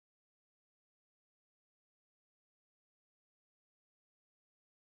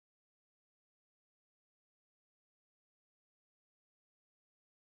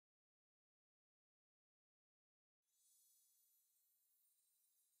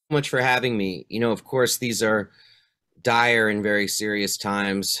much for having me. Of course, these are dire and very serious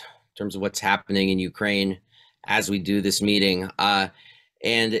times in terms of what's happening in Ukraine as we do this meeting. And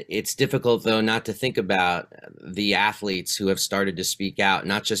it's difficult, though, not to think about the athletes who have started to speak out,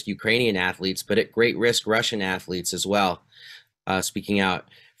 not just Ukrainian athletes, but at great risk, Russian athletes as well, speaking out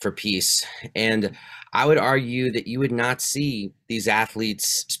for peace. And I would argue that you would not see these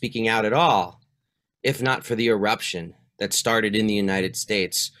athletes speaking out at all if not for the eruption that started in the United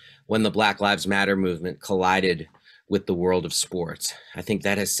States when the Black Lives Matter movement collided with the world of sports. I think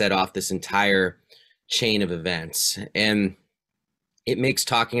that has set off this entire chain of events. And it makes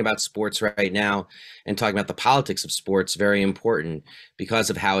talking about sports right now and talking about the politics of sports very important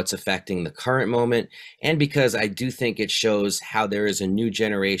because of how it's affecting the current moment, and because I do think it shows how there is a new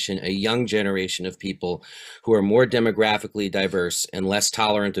generation, a young generation of people who are more demographically diverse and less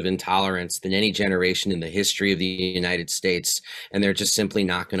tolerant of intolerance than any generation in the history of the United States. And they're just simply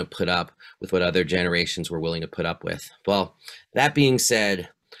not going to put up with what other generations were willing to put up with. Well, that being said,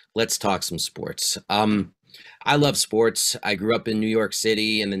 let's talk some sports. I love sports. I grew up in New York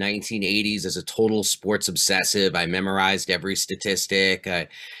City in the 1980s as a total sports obsessive. I memorized every statistic. I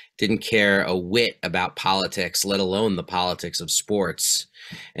didn't care a whit about politics, let alone the politics of sports.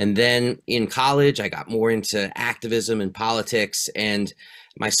 And then in college, I got more into activism and politics, and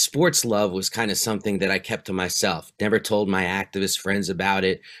my sports love was kind of something that I kept to myself. Never told my activist friends about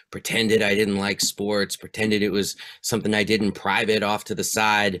it, pretended I didn't like sports, pretended it was something I did in private off to the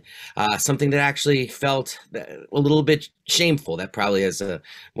side, something that actually felt a little bit shameful. That probably has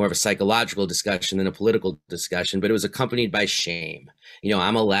more of a psychological discussion than a political discussion, but it was accompanied by shame.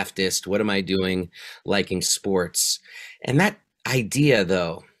 I'm a leftist. What am I doing liking sports? And that idea,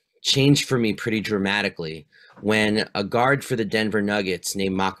 though, changed for me pretty dramatically when a guard for the Denver Nuggets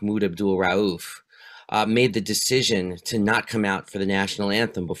named Mahmoud Abdul-Rauf made the decision to not come out for the national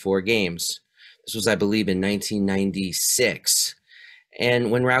anthem before games. This was, I believe, in 1996.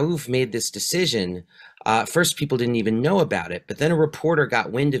 And when Rauf made this decision, first people didn't even know about it, but then a reporter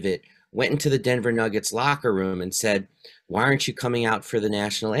got wind of it, went into the Denver Nuggets locker room and said, "Why aren't you coming out for the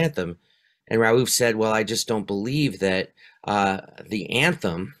national anthem?" And Rauf said, "Well, I just don't believe that the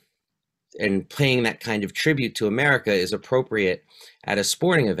anthem and paying that kind of tribute to America is appropriate at a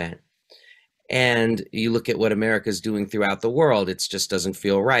sporting event. And you look at what America's doing throughout the world, it just doesn't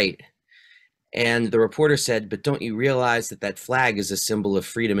feel right." And the reporter said, "But don't you realize that that flag is a symbol of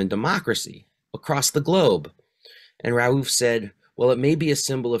freedom and democracy across the globe?" And Rauf said, "Well, it may be a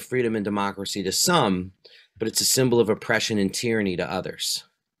symbol of freedom and democracy to some, but it's a symbol of oppression and tyranny to others."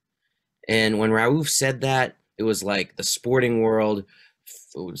 And when Rauf said that, it was like the sporting world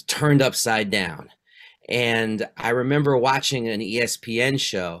was turned upside down. And I remember watching an ESPN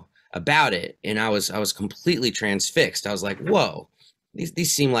show about it, and I was completely transfixed. I was like, whoa,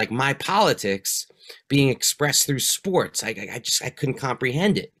 these seem like my politics being expressed through sports. I couldn't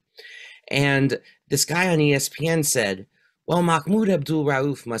comprehend it. And this guy on ESPN said, "Well, Mahmoud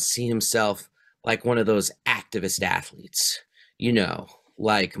Abdul-Rauf must see himself like one of those activist athletes,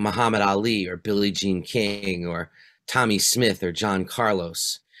 like Muhammad Ali or Billie Jean King or Tommy Smith or John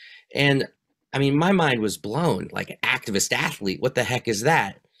Carlos." And I mean, my mind was blown. Like, an activist athlete, what the heck is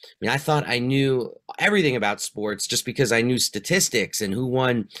that? I mean, I thought I knew everything about sports just because I knew statistics and who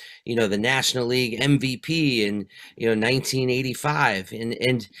won, the National League MVP in, 1985.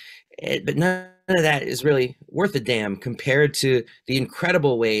 But none of that is really worth a damn compared to the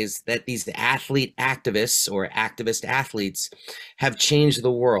incredible ways that these athlete activists or activist athletes have changed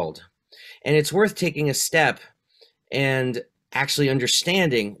the world. And it's worth taking a step and actually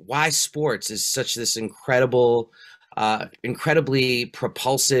understanding why sports is such this incredibly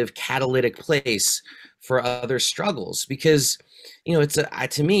propulsive, catalytic place for other struggles. Because,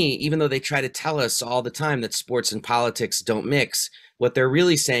 to me, even though they try to tell us all the time that sports and politics don't mix, what they're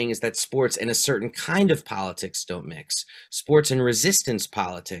really saying is that sports and a certain kind of politics don't mix. Sports and resistance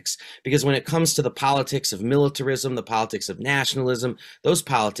politics. Because when it comes to the politics of militarism, the politics of nationalism, those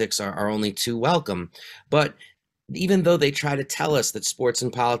politics are only too welcome. But even though they try to tell us that sports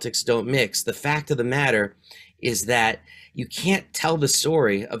and politics don't mix, the fact of the matter is that you can't tell the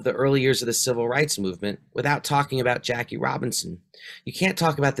story of the early years of the civil rights movement without talking about Jackie Robinson. You can't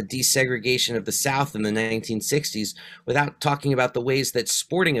talk about the desegregation of the South in the 1960s without talking about the ways that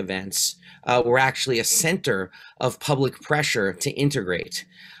sporting events were actually a center of public pressure to integrate.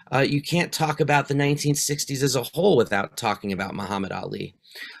 You can't talk about the 1960s as a whole without talking about Muhammad Ali.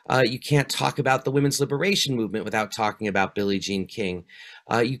 You can't talk about the women's liberation movement without talking about Billie Jean King.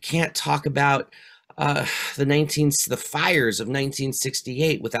 You can't talk about the fires of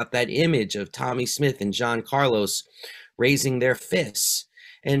 1968 without that image of Tommy Smith and John Carlos raising their fists.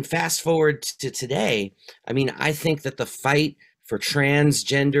 And fast forward to today, I mean, I think that the fight for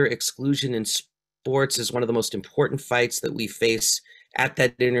transgender exclusion in sports is one of the most important fights that we face at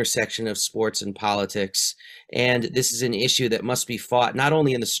that intersection of sports and politics. And this is an issue that must be fought not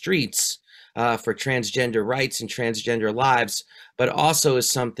only in the streets for transgender rights and transgender lives, but also is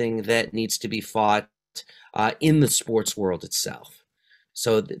something that needs to be fought in the sports world itself.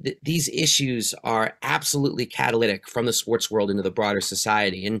 So these issues are absolutely catalytic from the sports world into the broader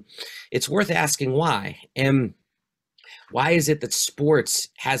society. And it's worth asking why. And why is it that sports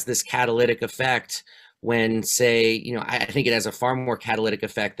has this catalytic effect when, say, I think it has a far more catalytic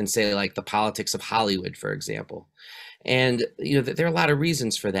effect than, say, like the politics of Hollywood, for example. And, there are a lot of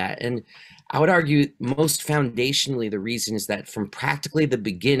reasons for that. And I would argue most foundationally, the reason is that from practically the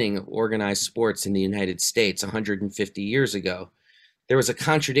beginning of organized sports in the United States 150 years ago, there was a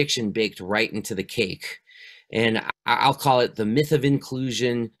contradiction baked right into the cake. And I'll call it the myth of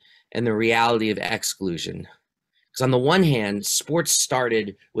inclusion and the reality of exclusion. Because on the one hand, sports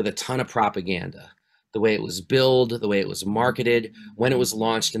started with a ton of propaganda, the way it was billed, the way it was marketed, when it was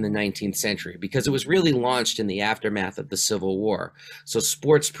launched in the 19th century, because it was really launched in the aftermath of the Civil War. So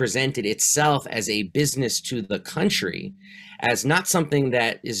sports presented itself as a business to the country, as not something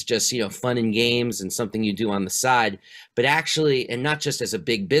that is just, fun and games and something you do on the side, but actually, and not just as a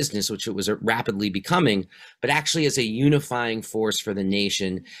big business, which it was rapidly becoming, but actually as a unifying force for the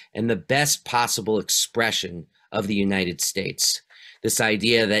nation and the best possible expression of the United States. This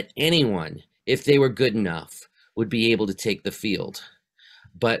idea that anyone, if they were good enough, would be able to take the field.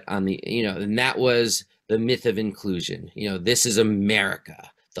 But and that was the myth of inclusion. This is America,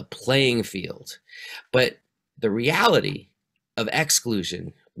 the playing field. But the reality of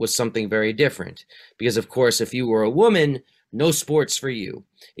exclusion was something very different. Because, of course, if you were a woman, no sports for you.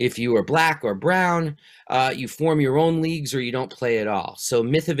 If you are black or brown, you form your own leagues or you don't play at all. So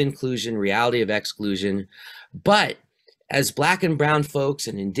myth of inclusion, reality of exclusion. But as black and brown folks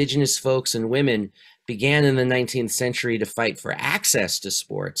and indigenous folks and women began in the 19th century to fight for access to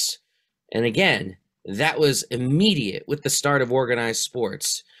sports, and again, that was immediate with the start of organized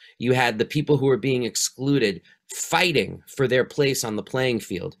sports. You had the people who were being excluded fighting for their place on the playing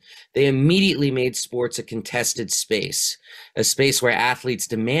field. They immediately made sports a contested space, a space where athletes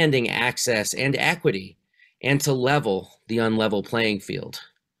demanding access and equity and to level the unlevel playing field.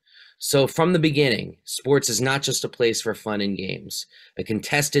 So from the beginning, sports is not just a place for fun and games, a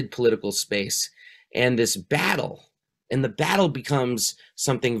contested political space, and this battle. And the battle becomes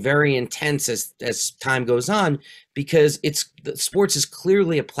something very intense as time goes on, because sports is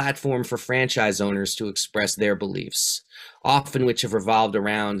clearly a platform for franchise owners to express their beliefs, often which have revolved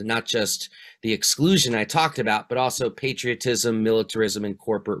around not just the exclusion I talked about, but also patriotism, militarism, and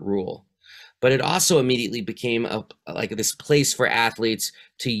corporate rule. But it also immediately became like this place for athletes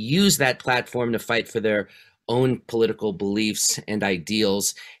to use that platform to fight for their own political beliefs and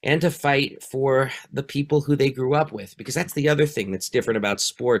ideals, and to fight for the people who they grew up with. Because that's the other thing that's different about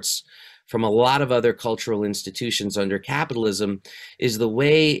sports from a lot of other cultural institutions under capitalism, is the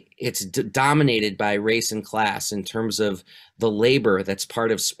way it's dominated by race and class in terms of the labor that's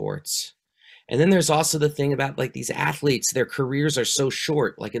part of sports. And then there's also the thing about like these athletes, their careers are so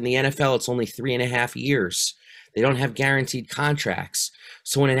short. Like in the NFL, it's only 3.5 years. They don't have guaranteed contracts.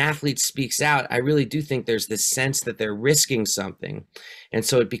 So when an athlete speaks out, I really do think there's this sense that they're risking something. And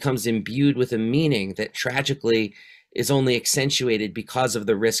so it becomes imbued with a meaning that tragically is only accentuated because of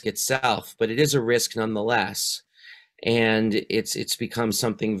the risk itself, but it is a risk nonetheless. And it's become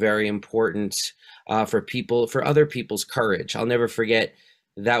something very important for other people's courage. I'll never forget,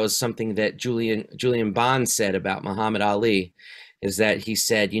 that was something that Julian Bond said about Muhammad Ali, is that he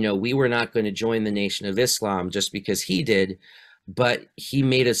said, we were not going to join the Nation of Islam just because he did, but he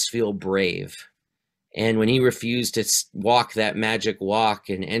made us feel brave. And when he refused to walk that magic walk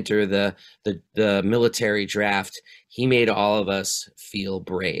and enter the military draft, he made all of us feel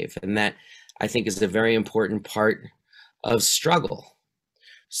brave. And that, I think, is a very important part of struggle.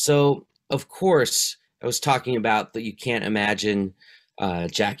 So, of course, I was talking about that you can't imagine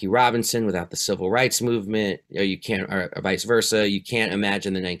Jackie Robinson without the civil rights movement, or vice versa. You can't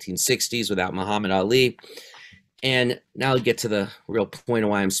imagine the 1960s without Muhammad Ali. And now to get to the real point of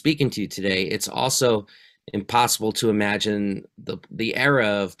why I'm speaking to you today, it's also impossible to imagine the era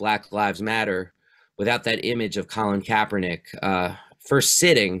of Black Lives Matter without that image of Colin Kaepernick first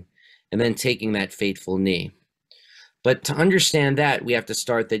sitting and then taking that fateful knee. But to understand that, we have to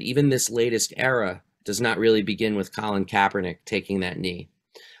start that even this latest era does not really begin with Colin Kaepernick taking that knee.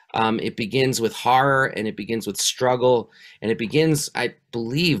 It begins with horror, and it begins with struggle, and it begins, I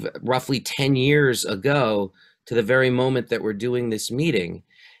believe, roughly 10 years ago, to the very moment that we're doing this meeting.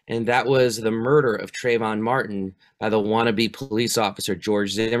 And that was the murder of Trayvon Martin by the wannabe police officer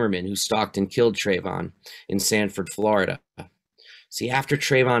George Zimmerman, who stalked and killed Trayvon in Sanford, Florida. See, after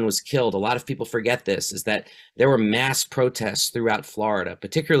Trayvon was killed, a lot of people forget this, is that there were mass protests throughout Florida,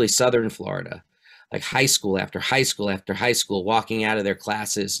 particularly southern Florida, like high school after high school after high school, walking out of their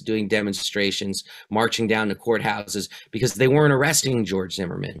classes, doing demonstrations, marching down to courthouses because they weren't arresting George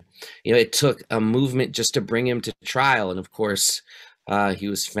Zimmerman. You know, it took a movement just to bring him to trial. And of course, he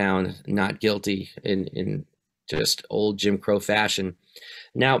was found not guilty in just old Jim Crow fashion.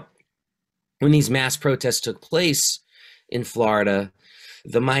 Now, when these mass protests took place in Florida,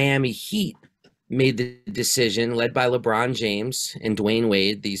 the Miami Heat made the decision, led by LeBron James and Dwayne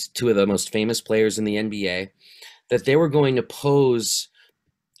Wade, these two of the most famous players in the NBA, that they were going to pose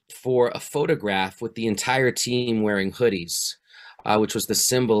for a photograph with the entire team wearing hoodies, which was the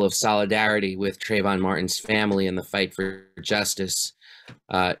symbol of solidarity with Trayvon Martin's family and the fight for justice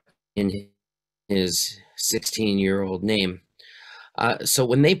in his 16-year-old name. So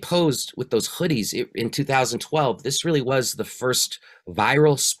when they posed with those hoodies in 2012, this really was the first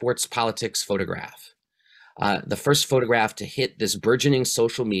viral sports politics photograph. The first photograph to hit this burgeoning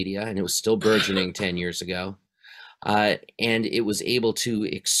social media, and it was still burgeoning 10 years ago. And it was able to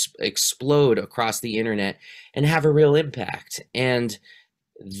explode across the internet and have a real impact. And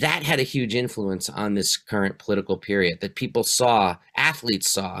that had a huge influence on this current political period, that people saw,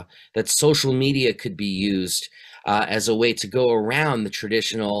 athletes saw, that social media could be used as a way to go around the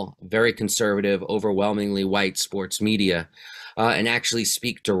traditional, very conservative, overwhelmingly white sports media and actually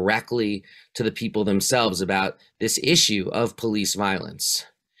speak directly to the people themselves about this issue of police violence.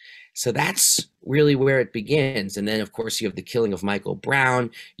 So that's really where it begins. And then, of course, you have the killing of Michael Brown.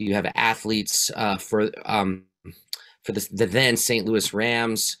 You have athletes for the then St. Louis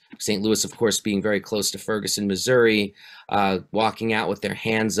Rams, St. Louis, of course, being very close to Ferguson, Missouri, walking out with their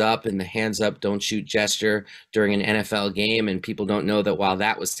hands up and the hands up, don't shoot gesture during an NFL game. And people don't know that while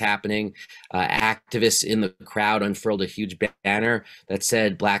that was happening, activists in the crowd unfurled a huge banner that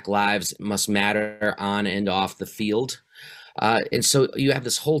said Black Lives Must Matter on and off the field. And so you have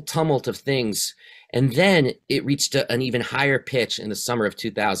this whole tumult of things. And then it reached an even higher pitch in the summer of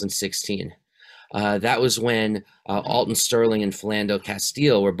 2016. That was when Alton Sterling and Philando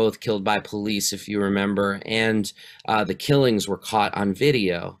Castile were both killed by police, if you remember, and the killings were caught on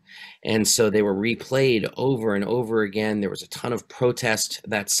video. And so they were replayed over and over again. There was a ton of protest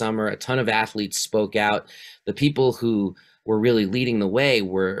that summer. A ton of athletes spoke out. The people who were really leading the way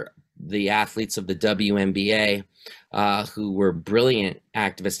were the athletes of the WNBA, who were brilliant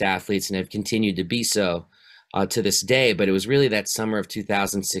activist athletes and have continued to be so to this day. But it was really that summer of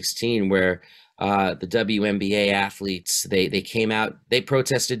 2016 where the WNBA athletes, they came out, they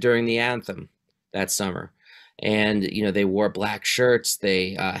protested during the anthem that summer. And, you know, they wore black shirts,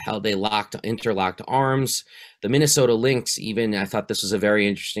 they interlocked arms. The Minnesota Lynx, even, I thought this was a very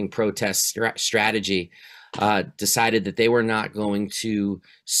interesting protest strategy, decided that they were not going to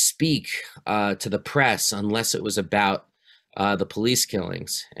speak to the press unless it was about the police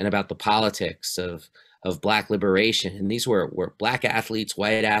killings and about the politics of Black liberation. And these were Black athletes,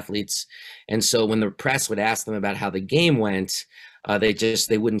 white athletes. And so when the press would ask them about how the game went,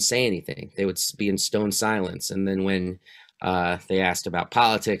 they wouldn't say anything. They would be in stone silence. And then when they asked about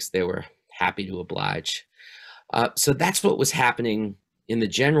politics, they were happy to oblige. So that's what was happening in the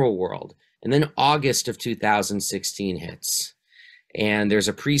general world. And then August of 2016 hits, and there's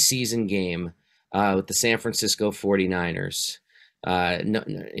a preseason game with the San Francisco 49ers.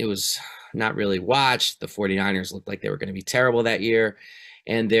 It was not really watched. The 49ers looked like they were going to be terrible that year,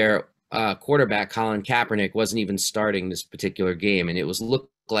 and their quarterback, Colin Kaepernick, wasn't even starting this particular game, and it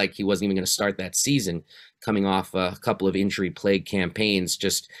looked like he wasn't even going to start that season, coming off a couple of injury-plagued campaigns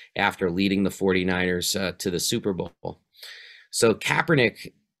just after leading the 49ers to the Super Bowl. So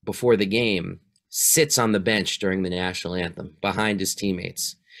Kaepernick, before the game, sits on the bench during the national anthem behind his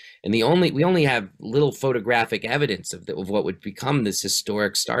teammates. And we only have little photographic evidence of what would become this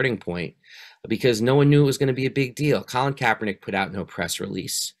historic starting point, because no one knew it was going to be a big deal. Colin Kaepernick put out no press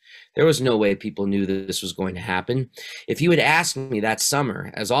release. There was no way people knew that this was going to happen. If you had asked me that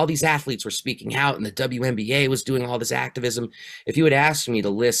summer, as all these athletes were speaking out and the WNBA was doing all this activism, if you had asked me to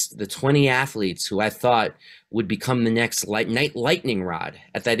list the 20 athletes who I thought would become the next lightning rod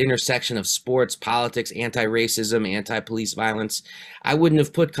at that intersection of sports, politics, anti-racism, anti-police violence, I wouldn't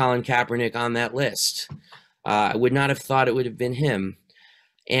have put Colin Kaepernick on that list. I would not have thought it would have been him.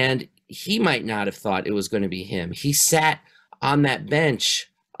 And he might not have thought it was going to be him. He sat on that bench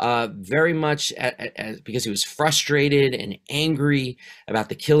very much because he was frustrated and angry about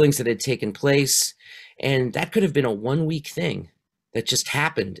the killings that had taken place. And that could have been a 1 week thing that just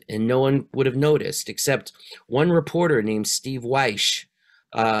happened and no one would have noticed, except one reporter named Steve Weish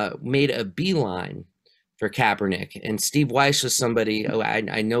made a beeline for Kaepernick. And Steve Weish was somebody,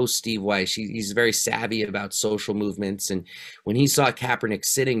 I know Steve Weish. He's very savvy about social movements. And when he saw Kaepernick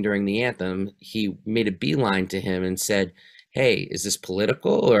sitting during the anthem, he made a beeline to him and said, "Hey, is this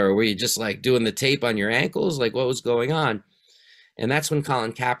political, or were you just like doing the tape on your ankles? Like, what was going on?" And that's when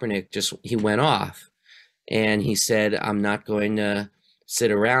Colin Kaepernick he went off and he said, "I'm not going to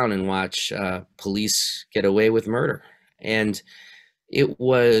sit around and watch police get away with murder." And it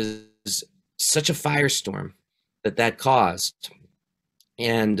was such a firestorm that caused.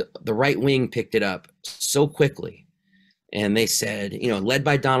 And the right wing picked it up so quickly. And they said, led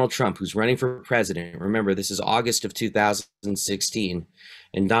by Donald Trump, who's running for president. Remember, this is August of 2016.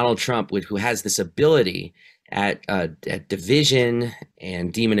 And Donald Trump, who has this ability at division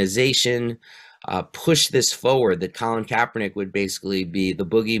and demonization, pushed this forward that Colin Kaepernick would basically be the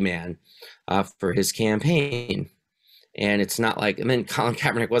boogeyman for his campaign. And it's not like, and then Colin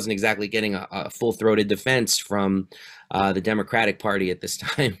Kaepernick wasn't exactly getting a full-throated defense from the Democratic Party at this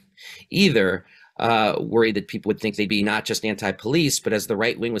time either, worried that people would think they'd be not just anti-police, but as the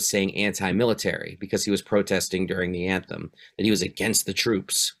right wing was saying, anti-military, because he was protesting during the anthem, that he was against the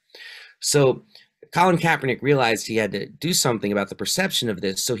troops. So Colin Kaepernick realized he had to do something about the perception of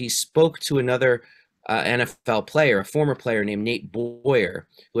this. So he spoke to another NFL player, a former player named Nate Boyer,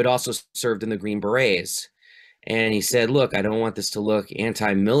 who had also served in the Green Berets. And he said, "Look, I don't want this to look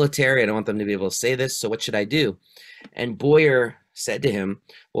anti-military. I don't want them to be able to say this. So what should I do?" And Boyer said to him,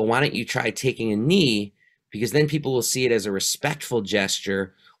 "Well, why don't you try taking a knee? Because then people will see it as a respectful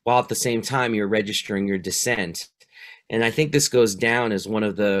gesture while at the same time you're registering your dissent." And I think this goes down as one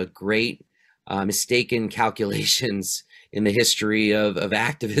of the great mistaken calculations in the history of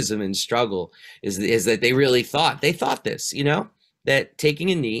activism and struggle is that they really thought this, that taking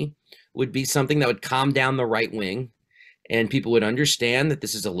a knee would be something that would calm down the right wing and people would understand that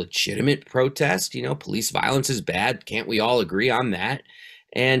this is a legitimate protest. Police violence is bad. Can't we all agree on that?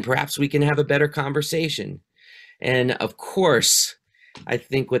 And perhaps we can have a better conversation. And of course, I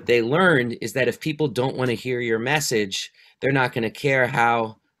think what they learned is that if people don't want to hear your message, they're not going to care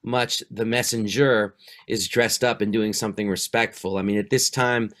how much the messenger is dressed up and doing something respectful. I mean, at this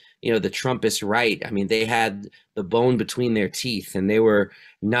time, the Trumpist right, I mean, they had the bone between their teeth and they were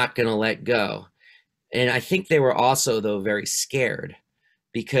not going to let go. And I think they were also, though, very scared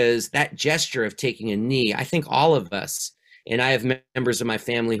because that gesture of taking a knee, I think all of us, and I have members of my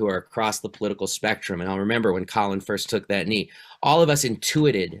family who are across the political spectrum, and I'll remember when Colin first took that knee, all of us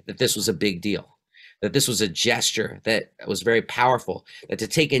intuited that this was a big deal, that this was a gesture that was very powerful, that to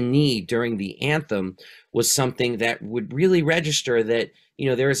take a knee during the anthem was something that would really register that,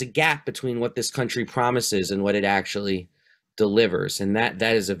 there is a gap between what this country promises and what it actually delivers. And that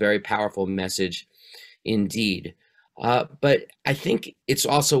is a very powerful message indeed. But I think it's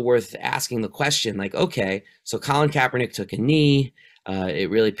also worth asking the question, like, okay, so Colin Kaepernick took a knee.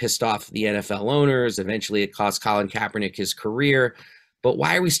 It really pissed off the NFL owners. Eventually, it cost Colin Kaepernick his career. But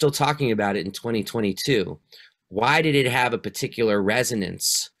why are we still talking about it in 2022? Why did it have a particular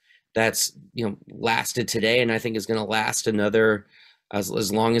resonance that's lasted today, and I think is going to last another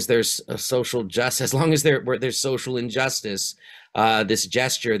as long as there's a social justice, as long as there's social injustice, this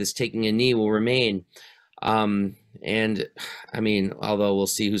gesture, this taking a knee will remain. And I mean, although we'll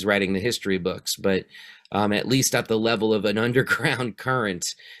see who's writing the history books, but at least at the level of an underground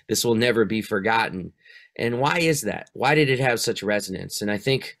current, this will never be forgotten. And why is that? Why did it have such resonance? And I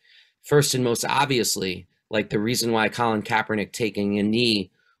think first and most obviously, like the reason why Colin Kaepernick taking a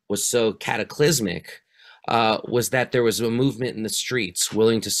knee was so cataclysmic was that there was a movement in the streets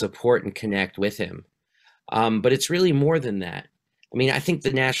willing to support and connect with him. But it's really more than that. I mean, I think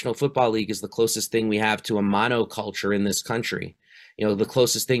the National Football League is the closest thing we have to a monoculture in this country. The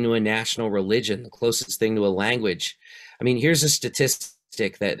closest thing to a national religion, the closest thing to a language. I mean, here's a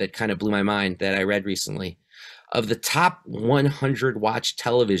statistic that kind of blew my mind that I read recently. Of the top 100 watched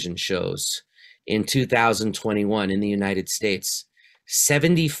television shows in 2021 in the United States,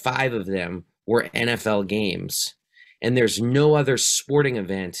 75 of them were NFL games. And there's no other sporting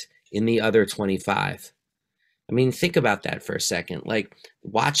event in the other 25. I mean, think about that for a second. Like,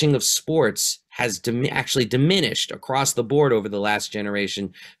 watching of sports has actually diminished across the board over the last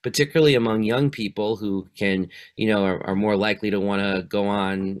generation, particularly among young people who can, are more likely to want to go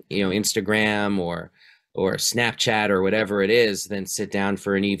on, Instagram or Snapchat or whatever it is than sit down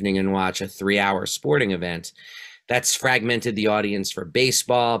for an evening and watch a 3-hour sporting event. That's fragmented the audience for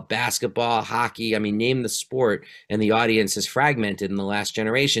baseball, basketball, hockey. I mean, name the sport, and the audience is fragmented in the last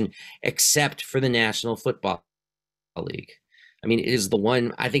generation, except for the National Football League. I mean, it is the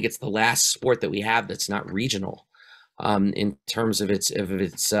one, I think it's the last sport that we have that's not regional, in terms of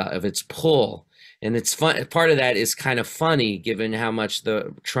its pull. And it's fun. Part of that is kind of funny, given how much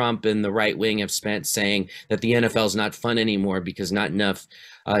the Trump and the right wing have spent saying that the NFL is not fun anymore because not enough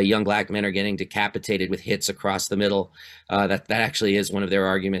young black men are getting decapitated with hits across the middle. That actually is one of their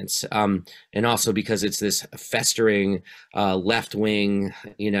arguments, and also because it's this festering left wing,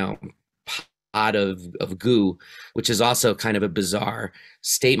 pot of goo, which is also kind of a bizarre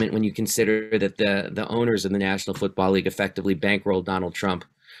statement when you consider that the owners of the National Football League effectively bankrolled Donald Trump,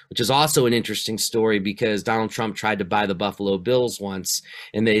 which is also an interesting story because Donald Trump tried to buy the Buffalo Bills once,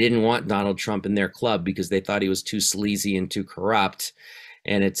 and they didn't want Donald Trump in their club because they thought he was too sleazy and too corrupt.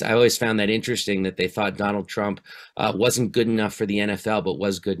 And I always found that interesting that they thought Donald Trump wasn't good enough for the NFL, but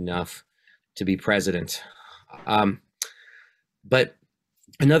was good enough to be president. But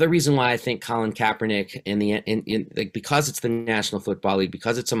another reason why I think Colin Kaepernick because it's the National Football League,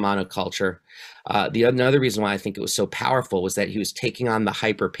 because it's a monoculture, another reason why I think it was so powerful was that he was taking on the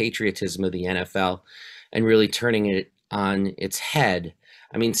hyper patriotism of the NFL and really turning it on its head.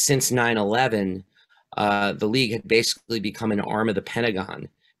 I mean, since 9/11, the league had basically become an arm of the Pentagon,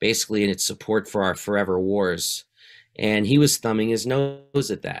 basically in its support for our forever wars. And he was thumbing his nose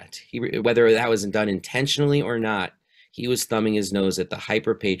at that. Whether that was done intentionally or not, he was thumbing his nose at the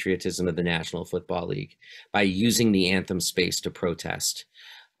hyper-patriotism of the National Football League by using the anthem space to protest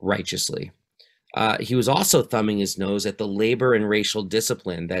righteously. He was also thumbing his nose at the labor and racial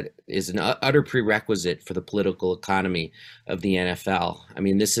discipline that is an utter prerequisite for the political economy of the NFL. I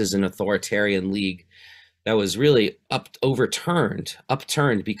mean, this is an authoritarian league that was really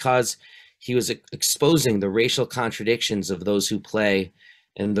upturned because he was exposing the racial contradictions of those who play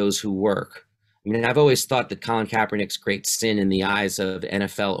and those who work. I mean, I've always thought that Colin Kaepernick's great sin in the eyes of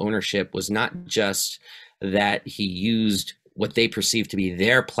NFL ownership was not just that he used what they perceived to be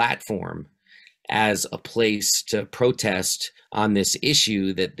their platform as a place to protest on this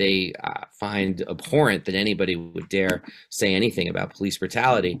issue that they find abhorrent that anybody would dare say anything about police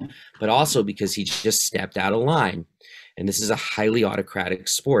brutality, but also because he just stepped out of line. And this is a highly autocratic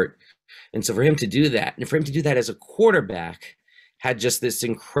sport. And so for him to do that, and for him to do that as a quarterback, had just this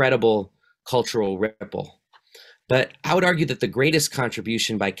incredible cultural ripple. But I would argue that the greatest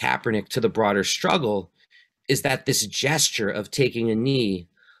contribution by Kaepernick to the broader struggle is that this gesture of taking a knee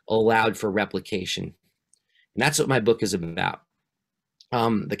allowed for replication. And that's what my book is about,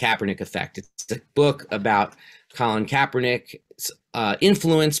 the Kaepernick Effect. It's a book about Colin Kaepernick's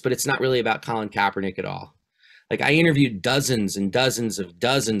influence, but it's not really about Colin Kaepernick at all. Like, I interviewed dozens and dozens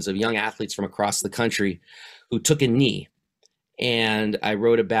of young athletes from across the country who took a knee. And I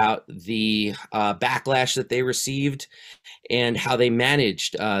wrote about the backlash that they received and how they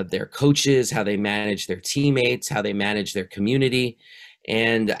managed their coaches, how they managed their teammates, how they managed their community.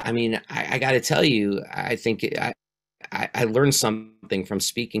 And I mean, I got to tell you, I think I learned something from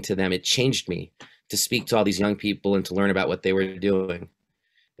speaking to them. It changed me to speak to all these young people and to learn about what they were doing.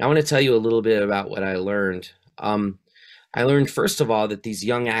 Now, I want to tell you a little bit about what I learned. I learned, first of all, that these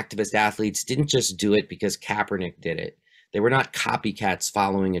young activist athletes didn't just do it because Kaepernick did it. They were not copycats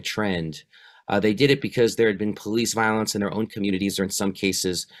following a trend. They did it because there had been police violence in their own communities, or in some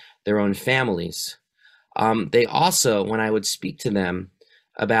cases, their own families. They also, when I would speak to them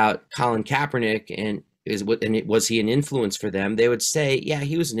about Colin Kaepernick and was he an influence for them, they would say, yeah,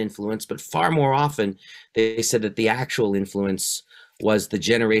 he was an influence, but far more often, they said that the actual influence was the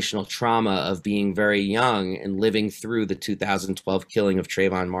generational trauma of being very young and living through the 2012 killing of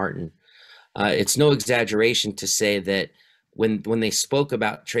Trayvon Martin. It's no exaggeration to say that when they spoke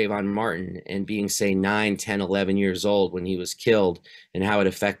about Trayvon Martin and being, say, 9, 10, 11 years old when he was killed and how it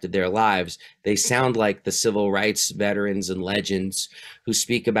affected their lives, they sound like the civil rights veterans and legends who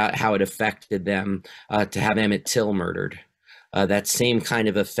speak about how it affected them to have Emmett Till murdered. That same kind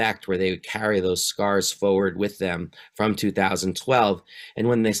of effect where they would carry those scars forward with them from 2012. And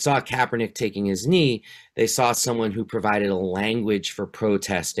when they saw Kaepernick taking his knee, they saw someone who provided a language for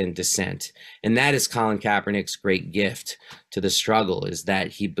protest and dissent. And that is Colin Kaepernick's great gift to the struggle, is that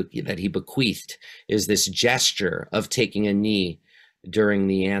he bequeathed, is this gesture of taking a knee during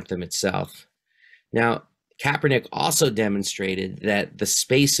the anthem itself. Now, Kaepernick also demonstrated that the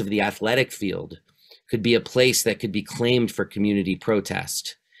space of the athletic field could be a place that could be claimed for community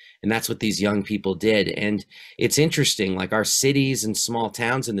protest. And that's what these young people did. And it's interesting, like, our cities and small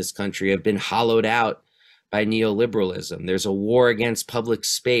towns in this country have been hollowed out by neoliberalism. There's a war against public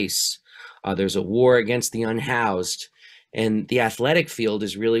space. There's a war against the unhoused. And the athletic field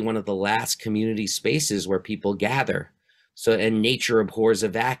is really one of the last community spaces where people gather. So, and nature abhors a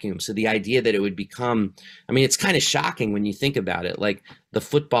vacuum. So the idea that it would become, I mean, it's kind of shocking when you think about it. Like the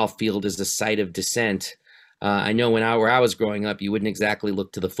football field is a site of dissent. I know where I was growing up, you wouldn't exactly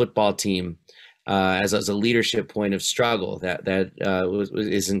look to the football team as a leadership point of struggle. That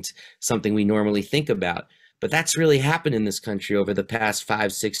isn't something we normally think about. But that's really happened in this country over the past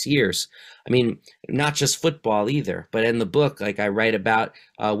 5-6 years. I mean, not just football either, but in the book, like I write about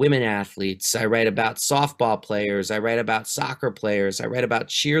women athletes, I write about softball players, I write about soccer players, I write about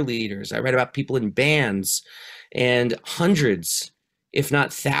cheerleaders, I write about people in bands, and hundreds, if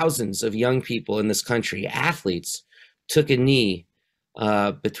not thousands of young people in this country, athletes, took a knee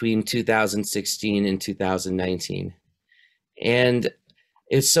between 2016 and 2019. And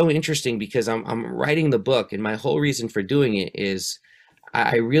it's so interesting because I'm writing the book, and my whole reason for doing it is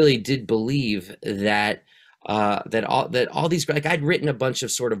I really did believe that all these, like I'd written a bunch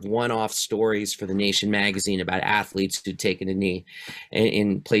of sort of one-off stories for The Nation magazine about athletes who'd taken a knee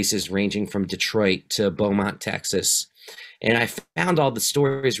in places ranging from Detroit to Beaumont, Texas. And I found all the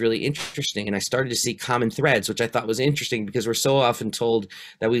stories really interesting, and I started to see common threads, which I thought was interesting because we're so often told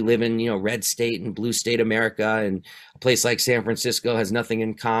that we live in, red state and blue state America, and a place like San Francisco has nothing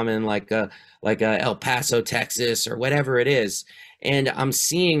in common, like El Paso, Texas, or whatever it is. And I'm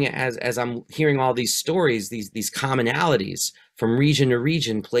seeing, as I'm hearing all these stories, these commonalities from region to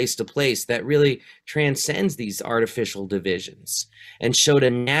region, place to place, that really transcends these artificial divisions and showed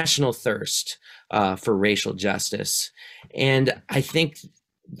a national thirst for racial justice. And I think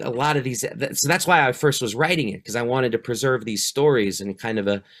a lot of these, so that's why I first was writing it, because I wanted to preserve these stories in kind of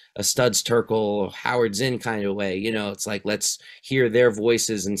a Studs Terkel, Howard Zinn kind of way. It's like, let's hear their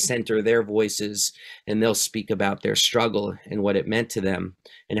voices and center their voices, and they'll speak about their struggle and what it meant to them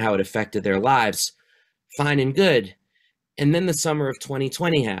and how it affected their lives. Fine and good. And then the summer of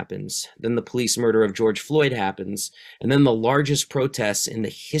 2020 happens. Then the police murder of George Floyd happens. And then the largest protests in the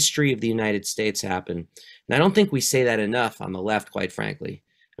history of the United States happen. And I don't think we say that enough on the left, quite frankly.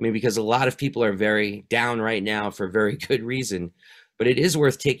 I mean, because a lot of people are very down right now for very good reason. But it is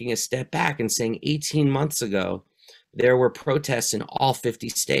worth taking a step back and saying 18 months ago, there were protests in all 50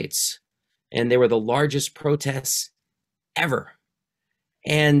 states. And they were the largest protests ever.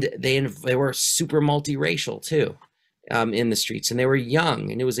 And they were super multiracial too. In the streets, and they were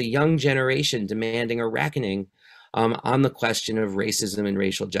young, and it was a young generation demanding a reckoning on the question of racism and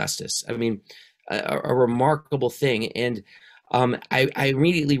racial justice. I mean, a remarkable thing. And I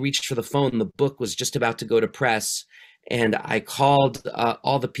immediately reached for the phone. The book was just about to go to press, and I called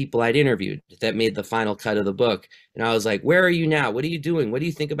all the people I'd interviewed that made the final cut of the book. And I was like, where are you now? What are you doing? What do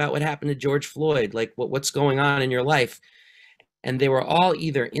you think about what happened to George Floyd? Like, what's going on in your life? And they were all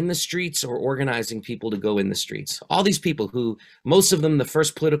either in the streets or organizing people to go in the streets. All these people who, most of them, the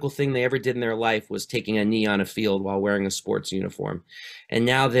first political thing they ever did in their life was taking a knee on a field while wearing a sports uniform. And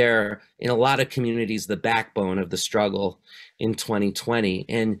now they're, in a lot of communities, the backbone of the struggle in 2020.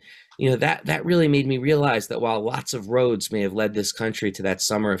 And, that really made me realize that while lots of roads may have led this country to that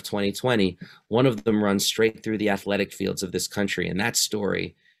summer of 2020, one of them runs straight through the athletic fields of this country. And that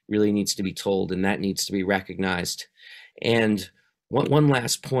story really needs to be told, and that needs to be recognized. And one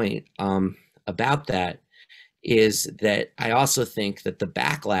last point about that is that I also think that the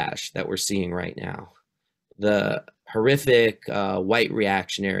backlash that we're seeing right now, the horrific white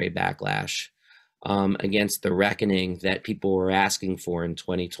reactionary backlash against the reckoning that people were asking for in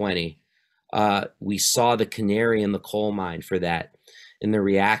 2020, we saw the canary in the coal mine for that in the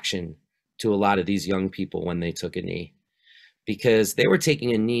reaction to a lot of these young people when they took a knee. Because they were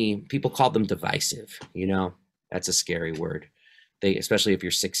taking a knee, people called them divisive, That's a scary word. Especially if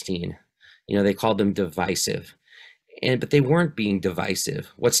you're 16, they called them divisive. But they weren't being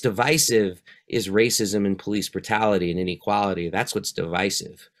divisive. What's divisive is racism and police brutality and inequality. That's what's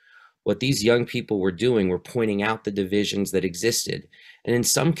divisive. What these young people were doing were pointing out the divisions that existed. And in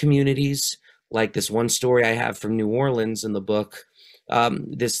some communities, like this one story I have from New Orleans in the book,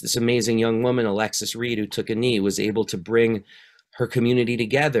 this amazing young woman, Alexis Reed, who took a knee, was able to bring her community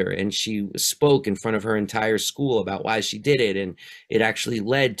together, and she spoke in front of her entire school about why she did it, and it actually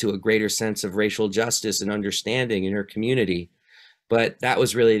led to a greater sense of racial justice and understanding in her community. But that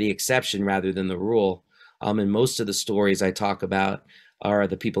was really the exception rather than the rule. And most of the stories I talk about are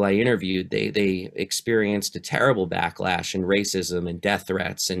the people I interviewed. They experienced a terrible backlash and racism and death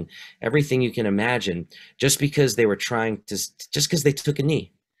threats and everything you can imagine, just because they were just because they took a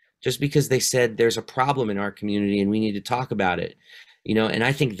knee. Just because they said there's a problem in our community and we need to talk about it, and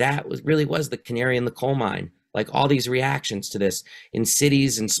I think that really was the canary in the coal mine like all these reactions to this in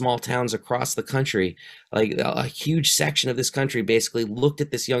cities and small towns across the country. Like a huge section of this country basically looked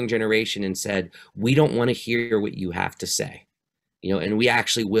at this young generation and said, we don't want to hear what you have to say, and we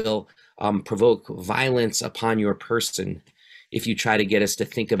actually will provoke violence upon your person if you try to get us to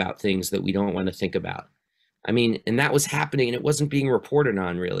think about things that we don't want to think about. I mean, and that was happening, and it wasn't being reported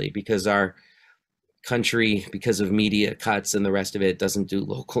on really, because our country, because of media cuts and the rest of it, doesn't do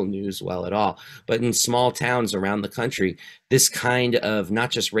local news well at all. But in small towns around the country, this kind of not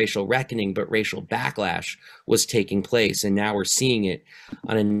just racial reckoning, but racial backlash was taking place. And now we're seeing it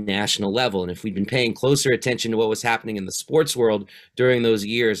on a national level. And if we'd been paying closer attention to what was happening in the sports world during those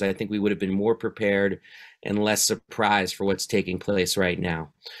years, I think we would have been more prepared and less surprised for what's taking place right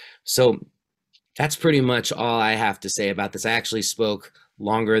now. So that's pretty much all I have to say about this. I actually spoke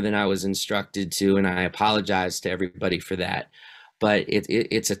longer than I was instructed to, and I apologize to everybody for that. But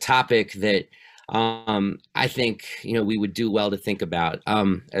it's a topic that I think we would do well to think about,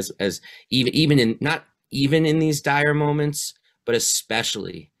 as even in not even in these dire moments, but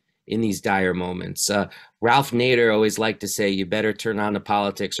especially in these dire moments. Ralph Nader always liked to say, "You better turn on the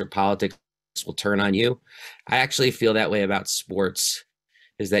politics, or politics will turn on you." I actually feel that way about sports.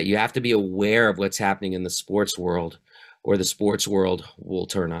 Is that you have to be aware of what's happening in the sports world, or the sports world will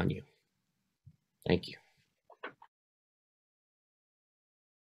turn on you. Thank you.